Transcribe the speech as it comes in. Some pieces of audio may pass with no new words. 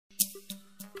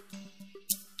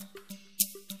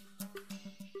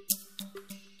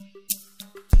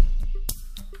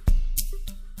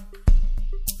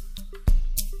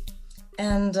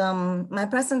And my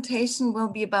presentation will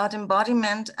be about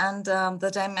embodiment and the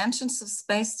dimensions of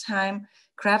space-time,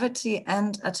 gravity,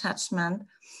 and attachment.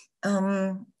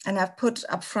 And I've put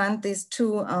up front these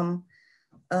two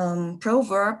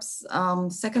proverbs.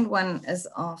 Second one is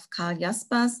of Karl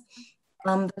Jaspers.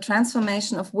 The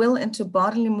transformation of will into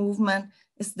bodily movement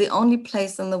is the only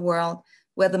place in the world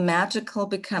where the magical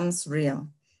becomes real.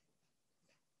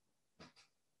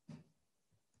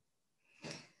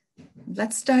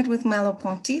 Let's start with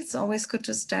Merleau-Ponty. It's always good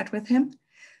to start with him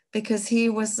because he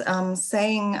was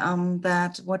saying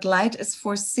that what light is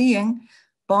for seeing,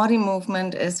 body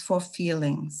movement is for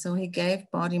feeling. So he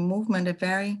gave body movement a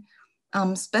very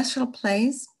special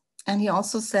place. And he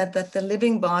also said that the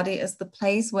living body is the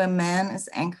place where man is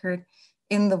anchored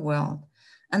in the world.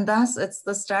 And thus it's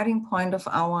the starting point of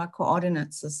our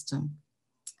coordinate system.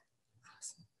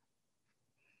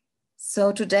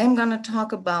 So today I'm going to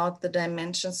talk about the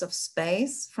dimensions of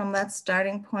space from that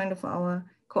starting point of our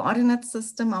coordinate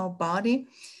system, our body,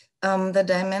 the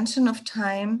dimension of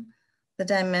time, the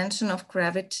dimension of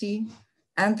gravity,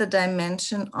 and the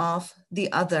dimension of the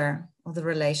other, or the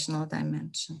relational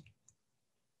dimension.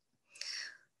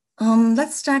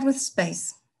 Let's start with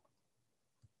space.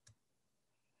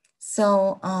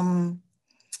 So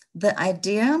the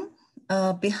idea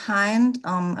behind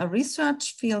a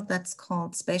research field that's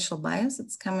called spatial bias.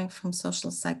 It's coming from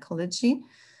social psychology,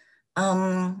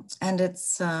 and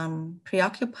it's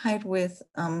preoccupied with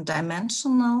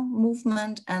dimensional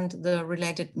movement and the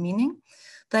related meaning.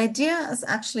 The idea is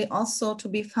actually also to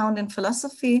be found in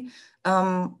philosophy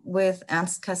with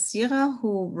Ernst Cassirer,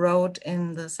 who wrote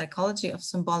in The Psychology of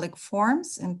Symbolic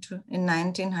Forms in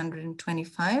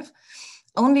 1925.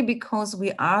 Only because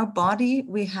we are body,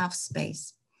 we have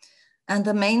space. And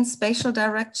the main spatial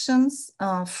directions,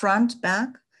 front, back,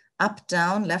 up,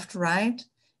 down, left, right,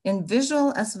 in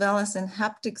visual as well as in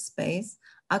haptic space,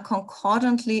 are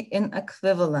concordantly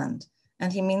inequivalent.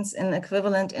 And he means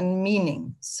inequivalent in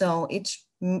meaning. So each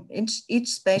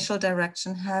spatial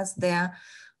direction has their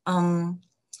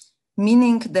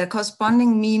meaning, their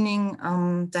corresponding meaning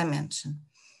dimension.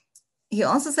 He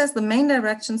also says the main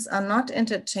directions are not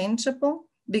interchangeable,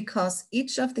 because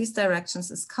each of these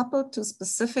directions is coupled to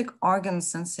specific organ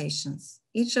sensations.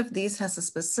 Each of these has a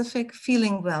specific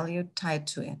feeling value tied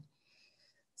to it.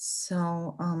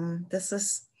 So this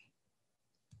is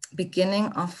beginning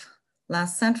of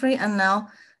last century. And now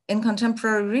in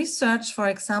contemporary research, for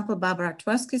example, Barbara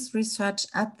Tversky's research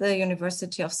at the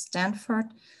University of Stanford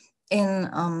in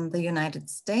the United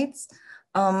States,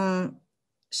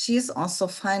 she's also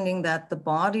finding that the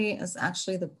body is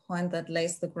actually the point that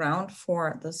lays the ground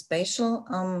for the spatial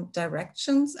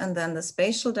directions, and then the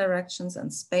spatial directions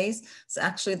and space is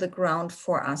actually the ground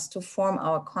for us to form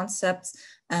our concepts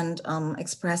and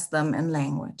express them in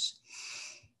language.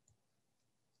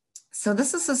 So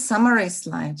this is a summary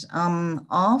slide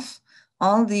of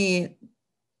all the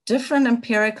different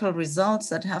empirical results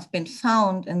that have been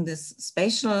found in this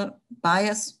spatial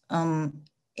bias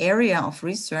area of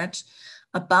research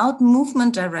about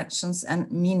movement directions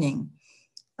and meaning,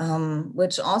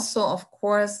 which also, of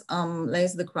course,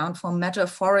 lays the ground for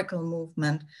metaphorical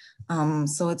movement.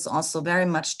 So it's also very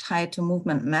much tied to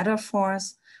movement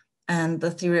metaphors and the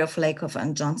theory of Lakoff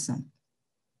and Johnson.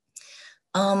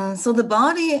 So the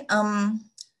body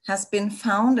has been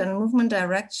found, and movement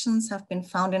directions have been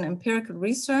found in empirical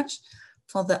research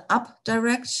for the up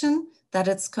direction, that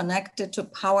it's connected to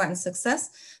power and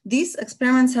success. These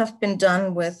experiments have been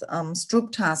done with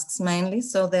Stroop tasks mainly.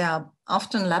 So they are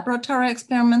often laboratory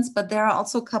experiments, but there are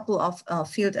also a couple of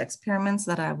field experiments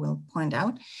that I will point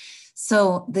out.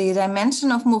 So the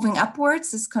dimension of moving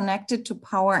upwards is connected to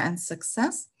power and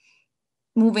success.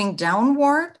 Moving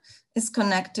downward is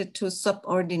connected to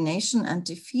subordination and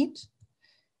defeat,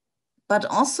 but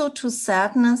also to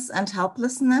sadness and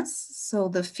helplessness. So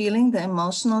the feeling, the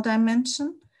emotional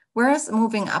dimension. Whereas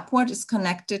moving upward is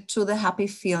connected to the happy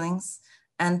feelings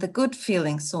and the good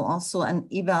feelings. So also an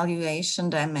evaluation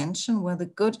dimension where the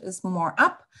good is more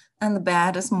up and the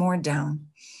bad is more down.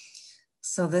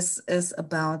 So this is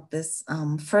about this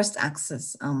first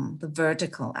axis, the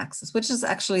vertical axis, which is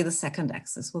actually the second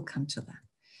axis. We'll come to that.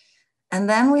 And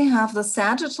then we have the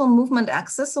sagittal movement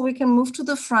axis. So we can move to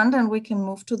the front and we can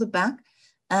move to the back.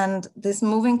 And this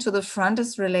moving to the front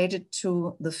is related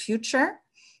to the future.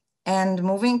 And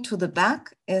moving to the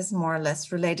back is more or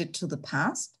less related to the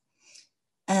past.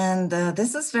 And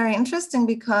this is very interesting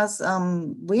because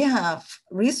we have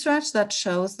research that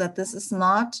shows that this is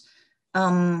not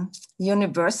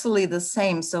universally the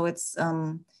same. So it's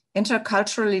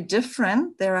interculturally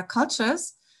different. There are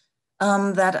cultures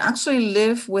that actually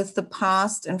live with the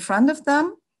past in front of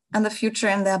them and the future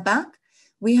in their back.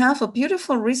 we have a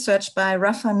beautiful research by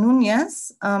Rafa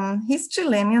Nunez. He's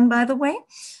Chilean, by the way,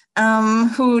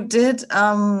 who did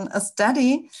a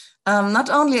study, not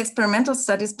only experimental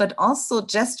studies, but also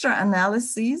gesture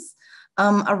analyses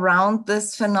around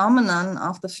this phenomenon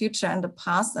of the future and the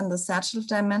past and the sagittal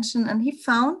dimension. And he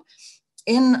found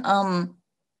in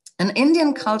an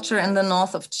Indian culture in the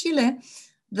north of Chile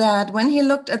that when he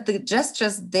looked at the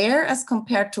gestures there as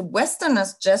compared to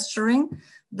Westerners gesturing,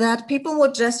 that people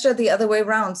would gesture the other way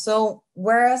around. So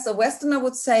whereas a Westerner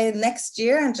would say next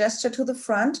year and gesture to the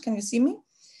front, can you see me?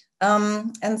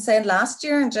 And say last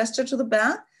year and gesture to the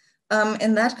back.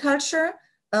 In that culture,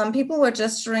 people were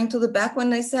gesturing to the back when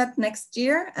they said next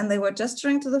year, and they were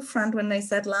gesturing to the front when they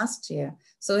said last year.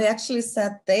 So he actually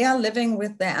said they are living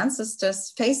with their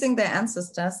ancestors, facing their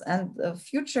ancestors, and the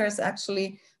future is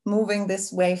actually moving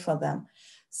this way for them.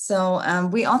 So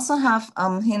we also have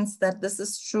hints that this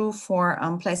is true for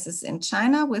places in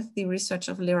China with the research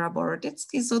of Lera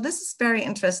Boroditsky. So this is very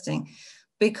interesting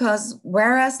because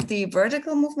whereas the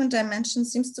vertical movement dimension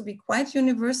seems to be quite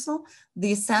universal,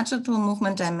 the sagittal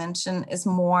movement dimension is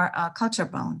more culture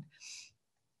bound.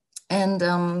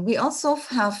 And we also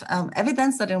have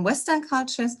evidence that in Western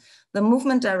cultures, the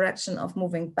movement direction of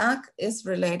moving back is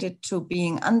related to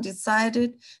being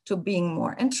undecided, to being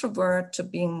more introvert, to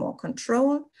being more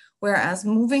controlled, whereas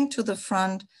moving to the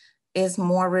front is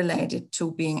more related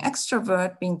to being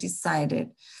extrovert, being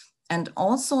decided. And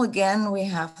also, again, we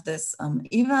have this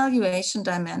evaluation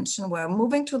dimension where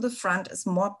moving to the front is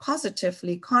more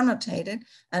positively connotated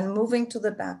and moving to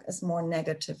the back is more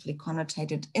negatively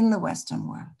connotated in the Western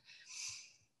world.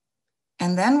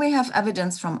 And then we have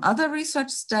evidence from other research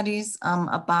studies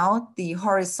about the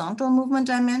horizontal movement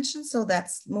dimension. So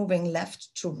that's moving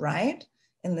left to right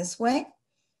in this way,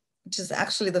 which is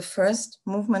actually the first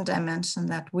movement dimension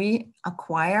that we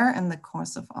acquire in the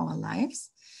course of our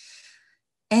lives.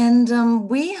 And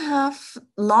we have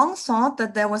long thought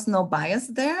that there was no bias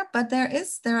there, but there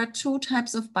are two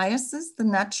types of biases. The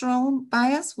natural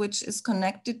bias, which is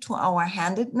connected to our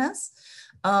handedness,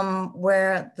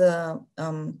 where the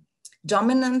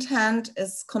dominant hand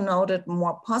is connoted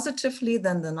more positively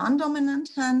than the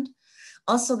non-dominant hand.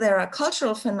 Also, there are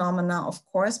cultural phenomena, of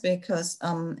course, because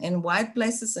in white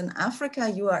places in Africa,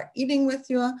 you are eating with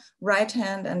your right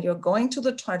hand and you're going to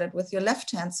the toilet with your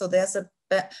left hand. So there's a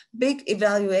big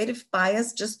evaluative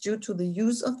bias just due to the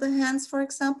use of the hands, for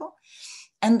example.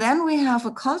 And then we have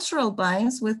a cultural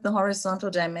bias with the horizontal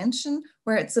dimension,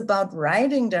 where it's about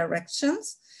writing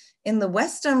directions. In the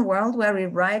Western world, where we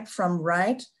write from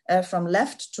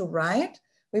left to right,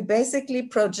 we basically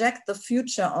project the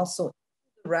future also in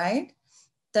the right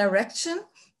direction,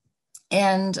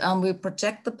 and we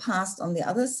project the past on the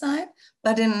other side.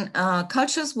 But in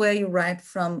cultures where you write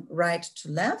from right to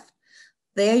left,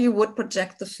 there you would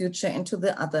project the future into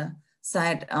the other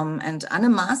side. And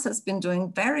Anne Maas has been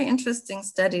doing very interesting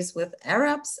studies with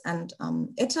Arabs and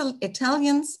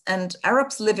Italians and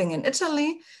Arabs living in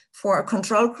Italy for a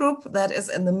control group that is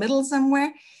in the middle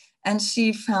somewhere. And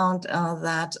she found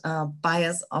that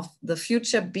bias of the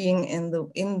future being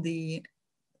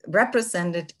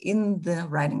represented in the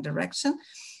writing direction.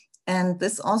 And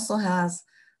this also has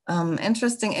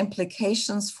interesting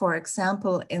implications, for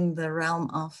example, in the realm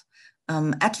of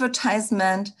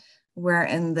advertisement, where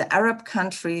in the Arab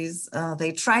countries,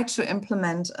 they try to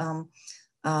implement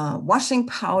washing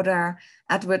powder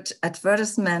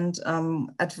advertisement,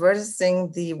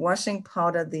 advertising the washing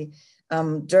powder, the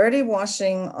dirty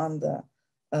washing on the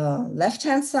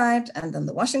left-hand side, and then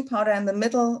the washing powder in the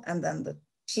middle, and then the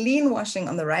clean washing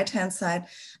on the right-hand side.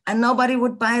 And nobody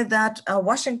would buy that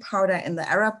washing powder in the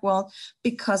Arab world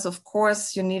because, of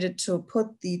course, you needed to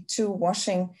put the two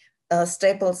washing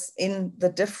staples in the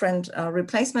different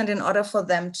replacement in order for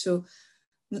them to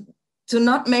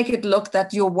not make it look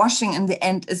that your washing in the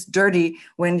end is dirty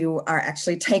when you are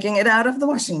actually taking it out of the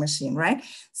washing machine, right?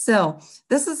 So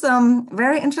this is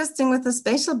very interesting with the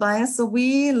spatial bias. So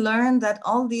we learned that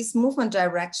all these movement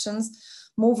directions,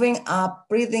 moving up,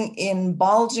 breathing in,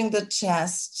 bulging the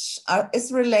chest,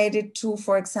 is related to,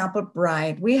 for example,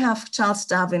 bride. We have Charles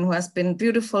Darwin, who has been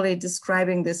beautifully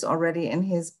describing this already in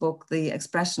his book, The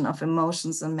Expression of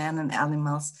Emotions in Man and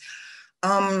Animals.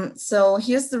 So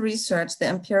here's the research, the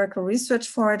empirical research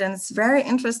for it. And it's very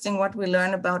interesting what we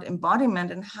learn about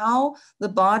embodiment and how the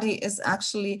body is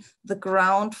actually the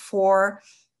ground for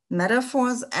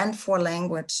metaphors and for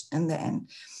language in the end.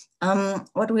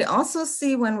 What we also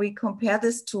see when we compare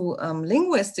this to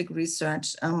linguistic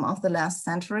research of the last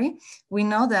century, we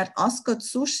know that Osgood,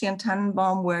 Sushi, and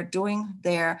Tannenbaum were doing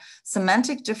their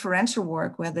semantic differential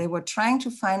work, where they were trying to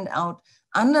find out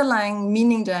underlying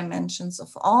meaning dimensions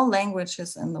of all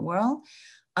languages in the world.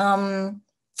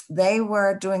 They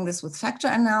were doing this with factor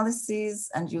analyses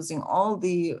and using all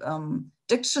the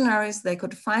dictionaries they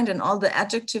could find and all the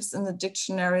adjectives in the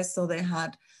dictionary. So they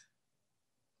had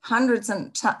hundreds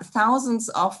and thousands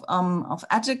of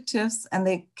adjectives, and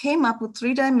they came up with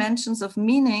 3 dimensions of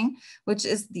meaning, which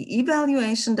is the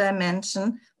evaluation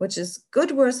dimension, which is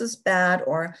good versus bad,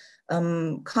 or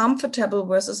comfortable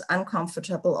versus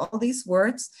uncomfortable, all these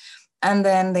words. And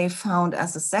then they found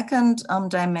as a second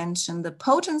dimension, the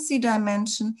potency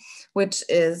dimension, which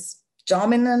is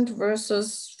dominant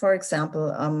versus, for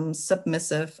example,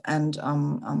 submissive, and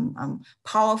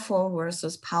powerful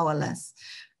versus powerless.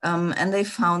 And they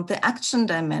found the action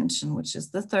dimension, which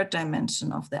is the third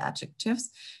dimension of the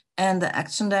adjectives. And the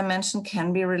action dimension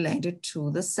can be related to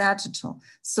the sagittal.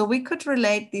 So we could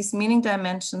relate these meaning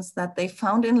dimensions that they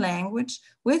found in language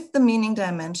with the meaning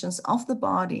dimensions of the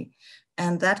body.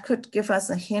 And that could give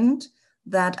us a hint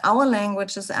that our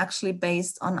language is actually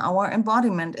based on our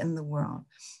embodiment in the world.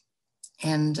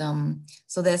 And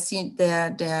so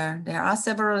there are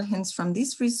several hints from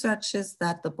these researches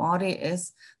that the body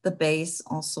is the base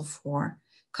also for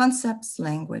concepts,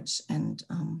 language, and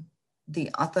the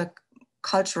other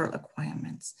cultural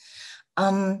acquirements.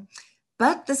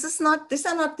 But these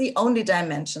are not the only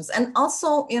dimensions. And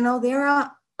also, you know, there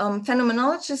are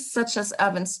phenomenologists such as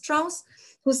Erwin Strauss,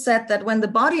 who said that when the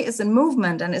body is in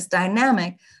movement and is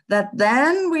dynamic, that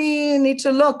then we need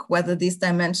to look whether these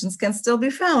dimensions can still be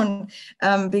found,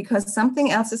 because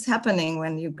something else is happening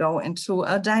when you go into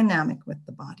a dynamic with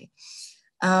the body.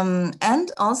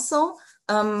 And also,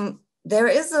 there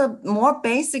is a more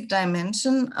basic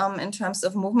dimension in terms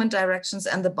of movement directions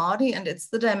and the body, and it's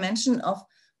the dimension of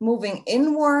moving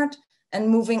inward and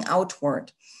moving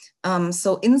outward.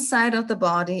 So inside of the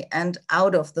body and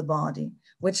out of the body,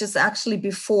 which is actually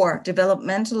before,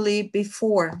 developmentally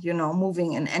before, you know,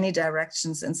 moving in any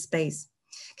directions in space.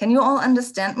 Can you all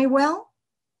understand me well?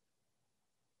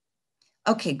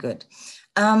 Okay, good.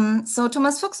 So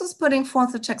Thomas Fuchs was putting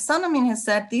forth a taxonomy, and he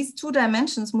said these 2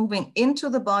 dimensions, moving into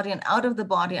the body and out of the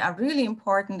body, are really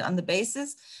important on the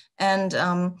basis. And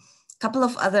a couple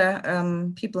of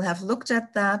other people have looked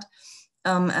at that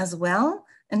as well.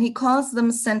 And he calls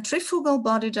them centrifugal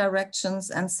body directions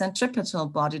and centripetal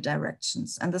body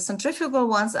directions. And the centrifugal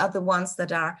ones are the ones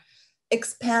that are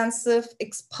expansive,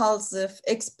 expulsive,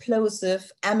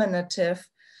 explosive, emanative,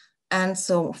 and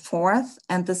so forth.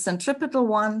 And the centripetal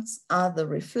ones are the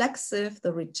reflexive,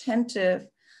 the retentive,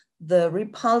 the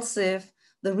repulsive,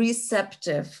 the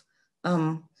receptive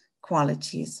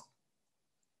qualities.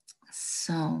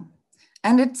 So,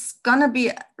 and it's gonna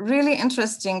be really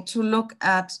interesting to look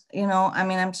at, you know, I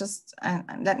mean,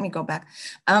 let me go back.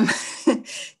 A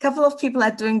couple of people are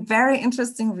doing very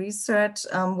interesting research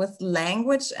with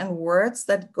language and words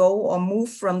that go or move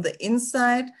from the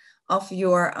inside of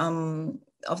your,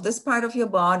 of this part of your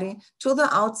body to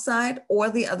the outside,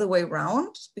 or the other way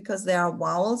around, because there are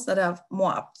vowels that are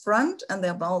more up front and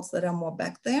there are vowels that are more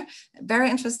back there.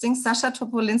 Very interesting. Sasha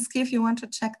Topolinsky, if you want to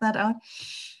check that out.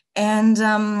 And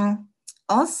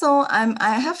also,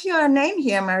 I have your name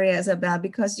here, Maria Isabel,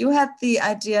 because you had the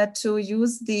idea to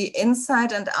use the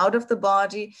inside and out of the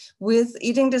body with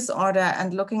eating disorder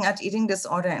and looking at eating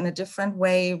disorder in a different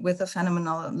way with a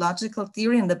phenomenological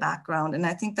theory in the background. And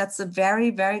I think that's a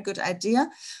very, very good idea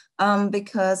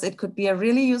because it could be a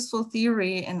really useful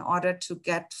theory in order to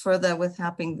get further with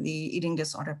helping the eating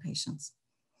disorder patients.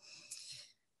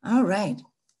 All right.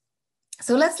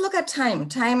 So let's look at time.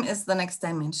 Time is the next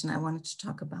dimension I wanted to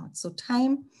talk about. So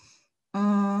time.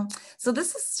 So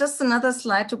this is just another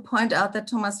slide to point out that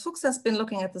Thomas Fuchs has been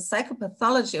looking at the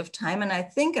psychopathology of time. And I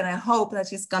think, and I hope that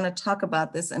he's going to talk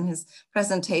about this in his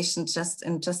presentation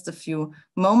in just a few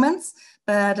moments.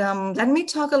 But let me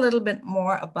talk a little bit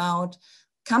more about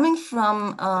coming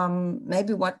from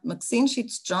maybe what Maxine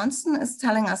Sheets-Johnson is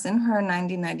telling us in her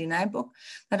 1999 book,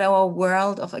 that our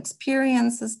world of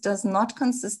experiences does not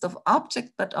consist of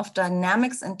object, but of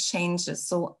dynamics and changes.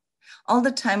 So all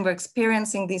the time we're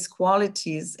experiencing these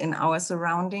qualities in our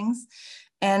surroundings.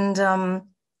 And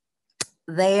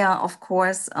they are, of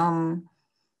course,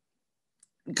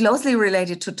 closely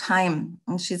related to time.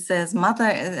 And she says,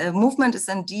 movement is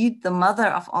indeed the mother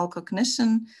of all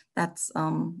cognition. That's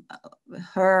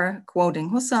her quoting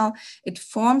Husserl. It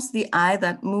forms the I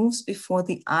that moves before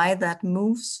the I that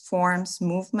moves forms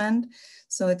movement.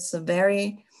 So it's a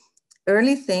very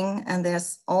early thing. And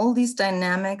there's all these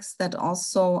dynamics that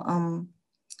also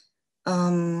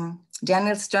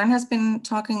Daniel Stern has been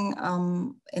talking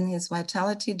in his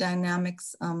vitality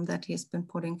dynamics that he's been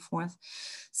putting forth.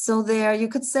 So there, you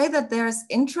could say that there's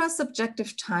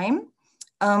intrasubjective time,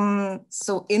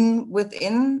 So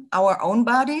within our own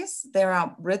bodies, there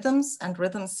are rhythms and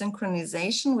rhythm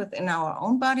synchronization within our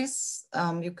own bodies.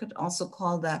 You could also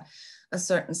call that a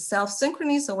certain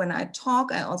self-synchrony. So when I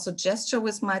talk, I also gesture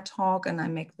with my talk and I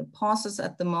make the pauses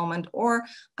at the moment, or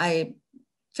I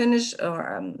finish,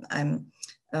 or I'm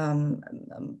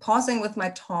pausing with my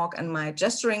talk and my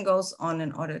gesturing goes on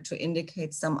in order to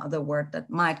indicate some other word that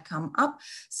might come up.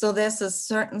 So there's a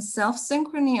certain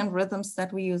self-synchrony and rhythms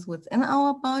that we use within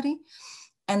our body.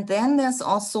 And then there's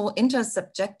also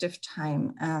intersubjective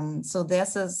time. So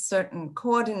there's a certain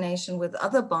coordination with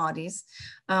other bodies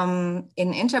in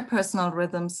interpersonal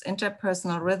rhythms,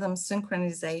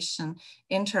 synchronization,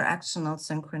 interactional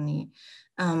synchrony,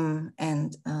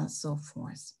 and so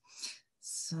forth.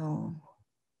 So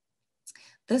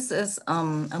this is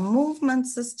a movement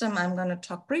system I'm going to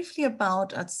talk briefly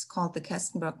about. It's called the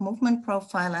Kestenberg movement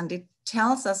profile, and it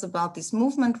tells us about these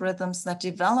movement rhythms that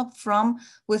develop from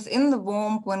within the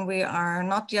womb when we are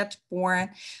not yet born,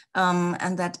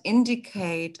 and that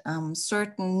indicate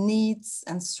certain needs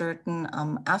and certain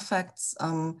affects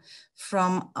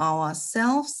from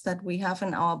ourselves that we have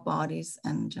in our bodies.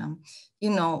 And you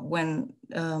know, when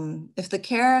if the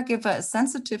caregiver is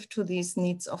sensitive to these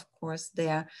needs, of course,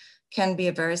 there can be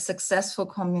a very successful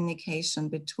communication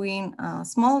between a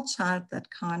small child that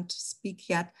can't speak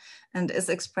yet and is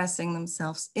expressing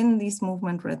themselves in these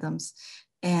movement rhythms.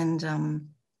 And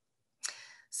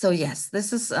so yes,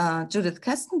 this is Judith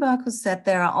Kestenberg, who said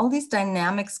there are all these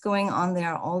dynamics going on,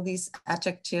 there are all these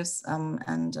adjectives,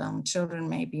 and children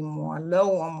may be more low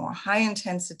or more high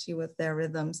intensity with their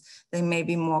rhythms. They may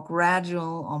be more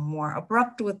gradual or more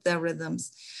abrupt with their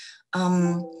rhythms.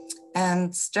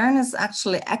 And Stern is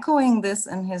actually echoing this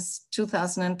in his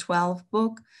 2012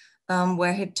 book,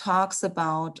 where he talks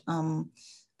about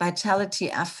vitality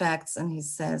affects, and he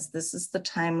says, this is the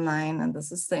timeline and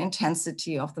this is the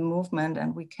intensity of the movement,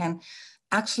 and we can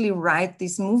actually write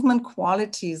these movement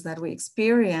qualities that we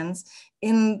experience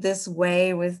in this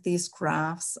way with these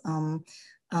graphs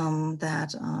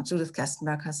that Judith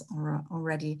Kestenberg has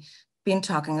already been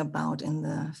talking about in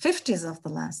the 50s of the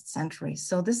last century.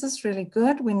 So this is really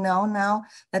good. We know now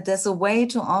that there's a way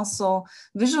to also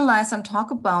visualize and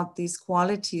talk about these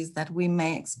qualities that we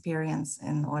may experience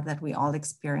in, or that we all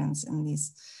experience in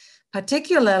these,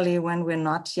 particularly when we're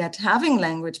not yet having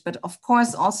language, but of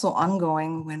course also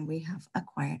ongoing when we have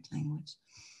acquired language.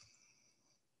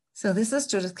 So this is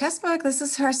Judith Kestenberg, this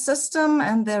is her system,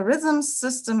 and the rhythm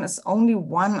system is only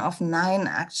one of 9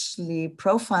 actually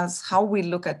profiles how we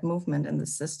look at movement in the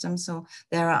system. So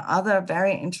there are other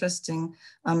very interesting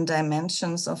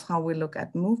dimensions of how we look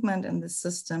at movement in the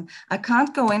system. I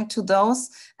can't go into those,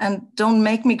 and don't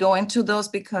make me go into those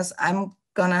because I'm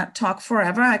gonna talk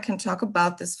forever. I can talk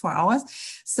about this for hours.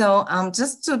 So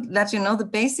just to let you know, the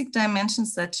basic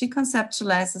dimensions that she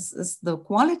conceptualizes is the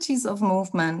qualities of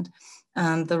movement.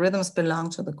 The rhythms belong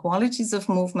to the qualities of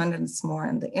movement, and it's more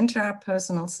in the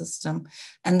interpersonal system.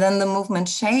 And then the movement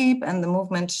shape, and the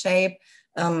movement shape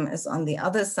is on the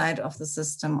other side of the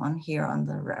system, on here on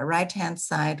the right-hand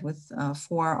side with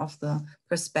 4 of the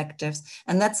perspectives.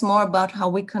 And that's more about how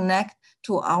we connect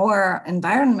to our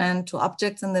environment, to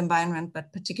objects in the environment,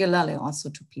 but particularly also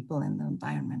to people in the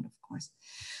environment, of course.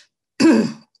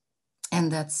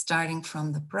 And that's starting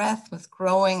from the breath with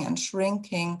growing and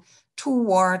shrinking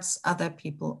towards other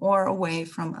people or away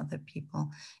from other people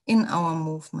in our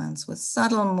movements, with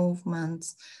subtle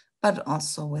movements, but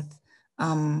also with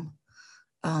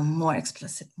more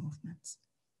explicit movements.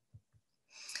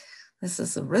 This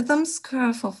is a rhythms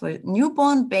curve of a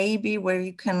newborn baby where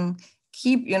you can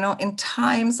keep, you know, in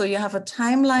time. So you have a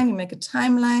timeline, you make a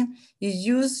timeline, you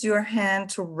use your hand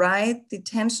to write the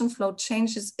tension flow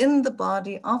changes in the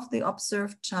body of the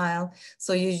observed child.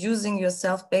 So you're using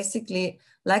yourself basically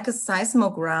like a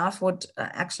seismograph would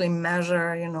actually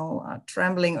measure, you know,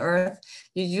 trembling earth.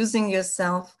 You're using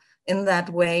yourself in that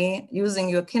way, using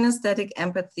your kinesthetic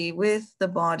empathy with the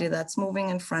body that's moving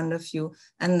in front of you,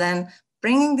 and then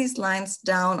bringing these lines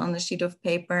down on the sheet of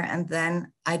paper, and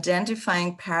then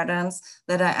identifying patterns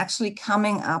that are actually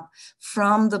coming up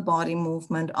from the body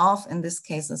movement of, in this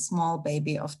case, a small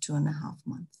baby of 2.5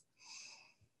 months.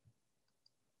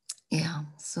 Yeah,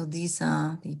 so these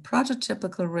are the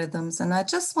prototypical rhythms. And I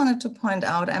just wanted to point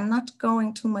out, I'm not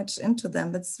going too much into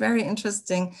them, but it's very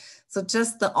interesting. So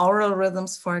just the oral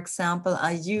rhythms, for example,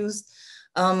 are used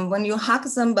When you hug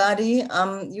somebody,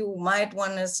 you might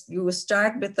want to, you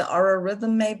start with the oral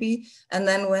rhythm maybe, and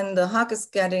then when the hug is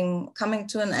coming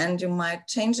to an end, you might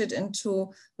change it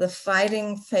into the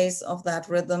fighting phase of that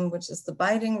rhythm, which is the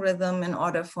biting rhythm, in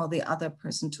order for the other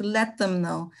person to let them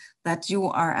know that you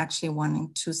are actually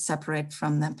wanting to separate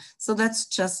from them. So that's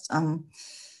just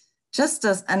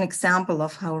as an example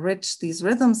of how rich these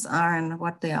rhythms are and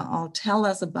what they all tell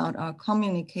us about our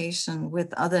communication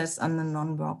with others on the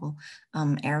nonverbal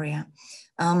area.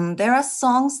 There are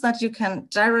songs that you can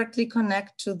directly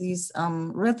connect to these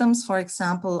rhythms. For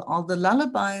example, all the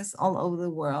lullabies all over the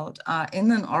world are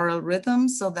in an oral rhythm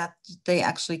so that they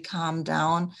actually calm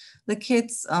down the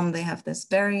kids. They have this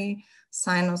very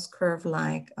sinus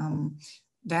curve-like,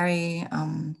 very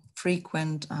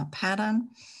frequent pattern.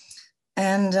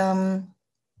 And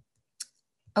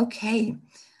okay,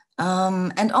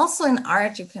 and also in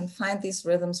art, you can find these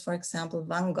rhythms. For example,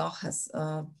 Van Gogh has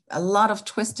a lot of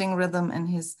twisting rhythm in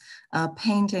his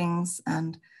paintings,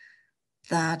 and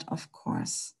that, of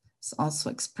course, is also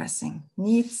expressing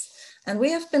needs. And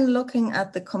we have been looking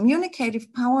at the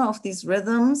communicative power of these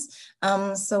rhythms.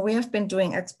 So we have been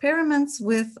doing experiments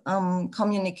with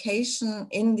communication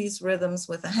in these rhythms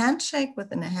with a handshake,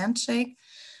 within a handshake.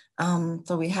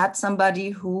 So we had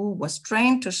somebody who was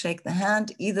trained to shake the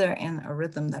hand, either in a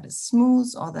rhythm that is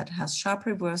smooth or that has sharp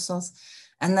reversals.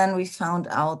 And then we found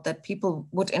out that people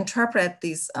would interpret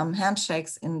these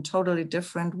handshakes in totally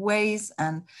different ways.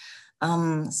 And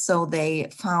so they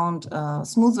found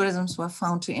smooth rhythms were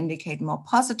found to indicate more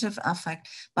positive affect,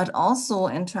 but also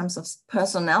in terms of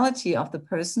personality of the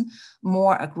person,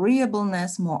 more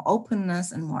agreeableness, more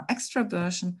openness, and more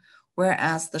extraversion.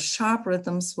 Whereas the sharp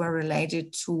rhythms were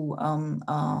related to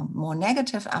more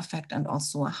negative affect and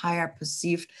also a higher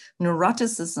perceived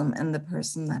neuroticism in the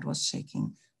person that was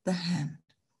shaking the hand.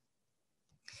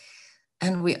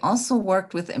 And we also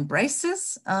worked with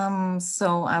embraces.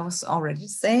 So I was already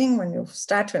saying, when you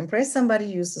start to embrace somebody,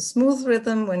 you use a smooth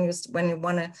rhythm. When you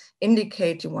want to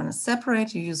indicate you want to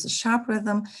separate, you use a sharp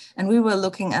rhythm. And we were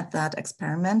looking at that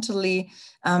experimentally,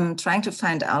 trying to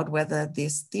find out whether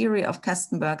this theory of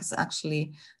Kestenberg is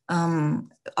actually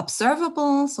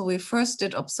observable. So we first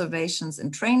did observations in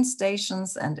train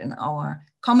stations and in our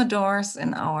Commodores,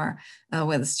 in our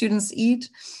where the students eat.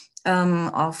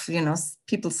 Of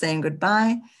people saying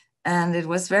goodbye. And it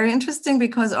was very interesting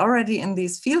because already in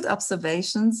these field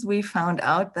observations, we found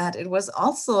out that it was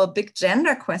also a big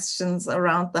gender questions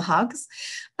around the hugs.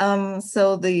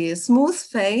 So the smooth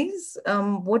phase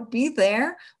would be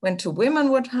there when two women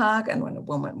would hug and when a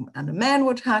woman and a man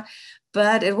would hug,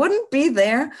 but it wouldn't be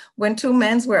there when two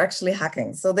men were actually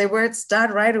hugging. So they would start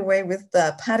right away with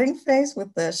the patting phase,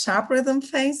 with the sharp rhythm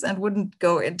phase, and wouldn't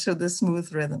go into the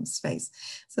smooth rhythms phase.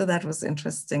 So that was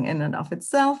interesting in and of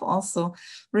itself, also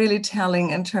really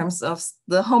telling in terms of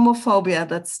the homophobia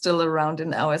that's still around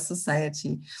in our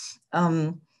society,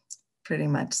 pretty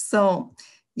much. So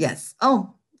yes,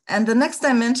 and the next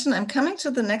dimension, I'm coming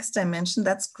to the next dimension,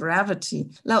 that's gravity.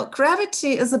 Now,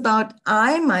 gravity is about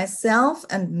I, myself,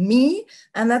 and me.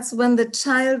 And that's when the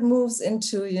child moves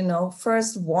into,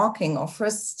 first walking or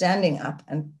first standing up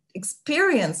and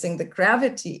experiencing the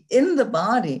gravity in the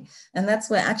body. And that's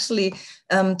where actually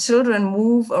children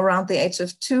move around the age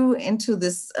of 2 into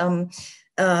this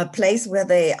place where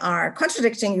they are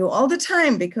contradicting you all the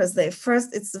time, because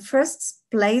it's the first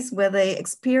place where they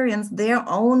experience their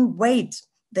own weight,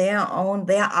 their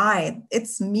I,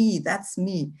 it's me, that's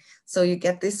me. So you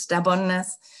get this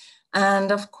stubbornness. And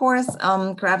of course,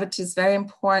 gravity is very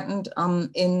important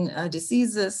in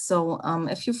diseases. So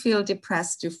if you feel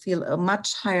depressed, you feel a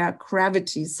much higher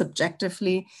gravity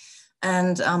subjectively.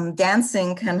 And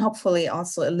dancing can hopefully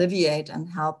also alleviate and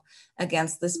help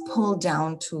against this pull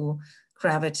down to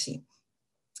gravity.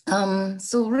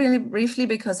 So really briefly,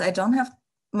 because I don't have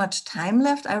much time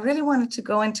left, I really wanted to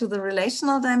go into the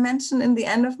relational dimension in the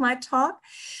end of my talk.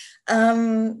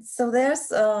 So there's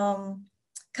Georg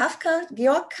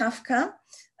Kafka,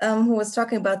 who was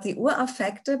talking about the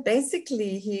Uraffekte.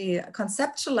 Basically, he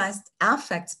conceptualized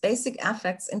affects, basic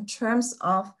affects, in terms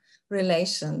of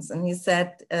relations. And he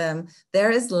said,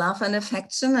 there is love and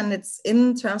affection, and it's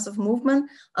in terms of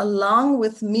movement, along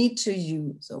with me to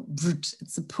you. So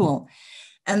it's a pull.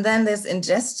 And then there's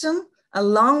ingestion,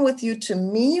 along with you to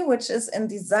me, which is in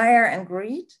desire and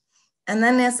greed. And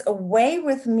then there's away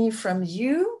with me from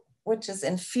you, which is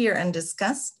in fear and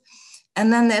disgust.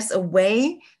 And then there's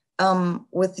away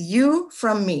with you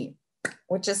from me,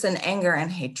 which is in anger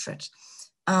and hatred.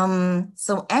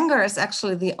 So anger is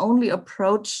actually the only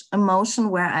approach emotion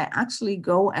where I actually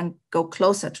go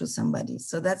closer to somebody.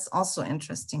 So that's also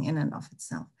interesting in and of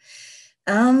itself.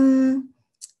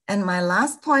 And my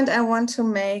last point I want to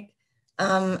make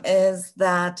is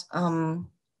that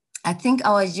I think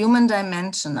our human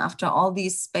dimension, after all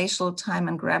these spatial, time,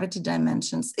 and gravity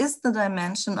dimensions, is the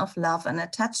dimension of love and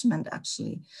attachment,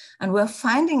 actually. And we're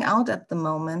finding out at the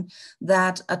moment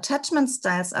that attachment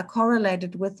styles are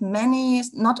correlated with many,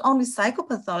 not only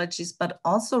psychopathologies, but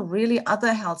also really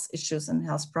other health issues and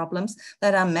health problems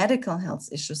that are medical health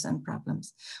issues and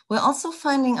problems. We're also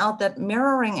finding out that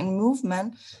mirroring in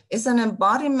movement is an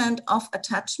embodiment of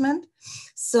attachment.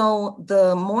 So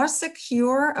the more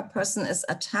secure a person is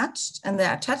attached and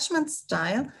their attachment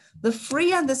style, the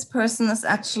freer this person is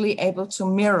actually able to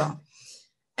mirror.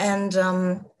 And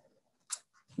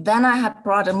then I had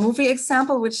brought a movie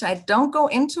example, which I don't go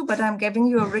into, but I'm giving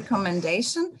you a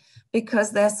recommendation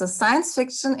because there's a science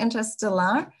fiction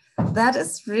Interstellar that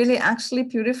is really actually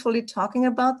beautifully talking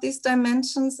about these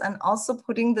dimensions and also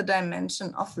putting the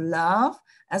dimension of love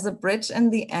as a bridge in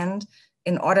the end,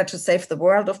 in order to save the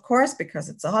world, of course, because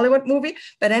it's a Hollywood movie.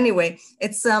 But anyway,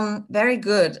 it's very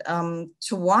good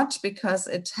to watch because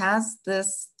it has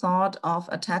this thought of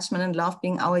attachment and love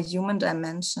being our human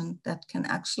dimension that can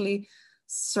actually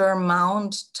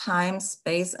surmount time,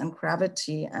 space, and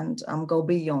gravity and go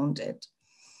beyond it.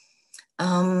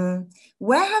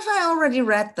 Where have I already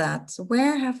read that?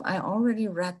 Where have I already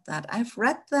read that? I've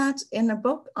read that in a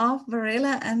book of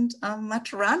Varela and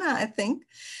Maturana, I think.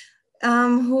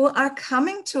 Who are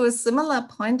coming to a similar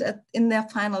point in their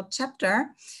final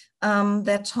chapter.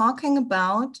 They're talking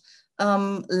about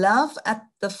love at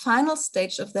the final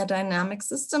stage of their dynamic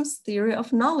systems theory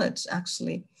of knowledge,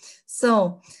 actually.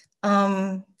 So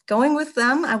going with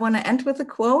them, I want to end with a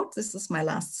quote. This is my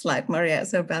last slide, Maria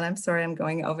Isabel. I'm sorry, I'm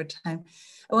going over time.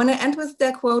 I want to end with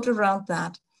their quote around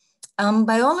that.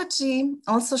 Biology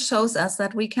also shows us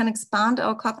that we can expand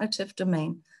our cognitive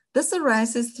domain. This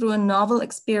arises through a novel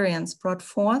experience brought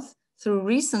forth through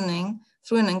reasoning,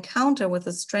 through an encounter with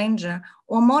a stranger,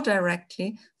 or more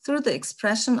directly, through the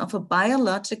expression of a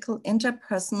biological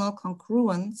interpersonal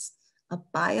congruence,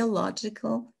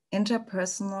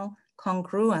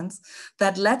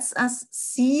 that lets us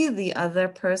see the other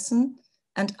person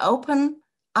and open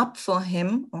up for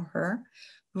him or her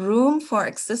room for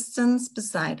existence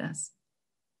beside us.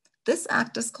 This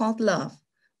act is called love.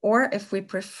 Or if we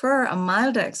prefer a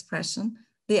milder expression,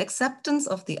 the acceptance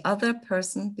of the other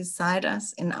person beside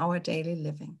us in our daily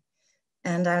living.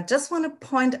 And I just want to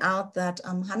point out that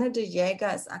Hanne de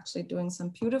Jager is actually doing some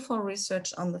beautiful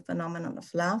research on the phenomenon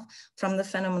of love from the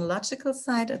phenomenological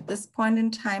side at this point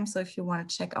in time. So if you want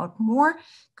to check out more,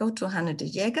 go to Hanne de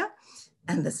Jager.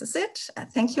 And this is it.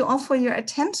 Thank you all for your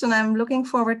attention. I'm looking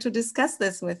forward to discuss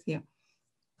this with you.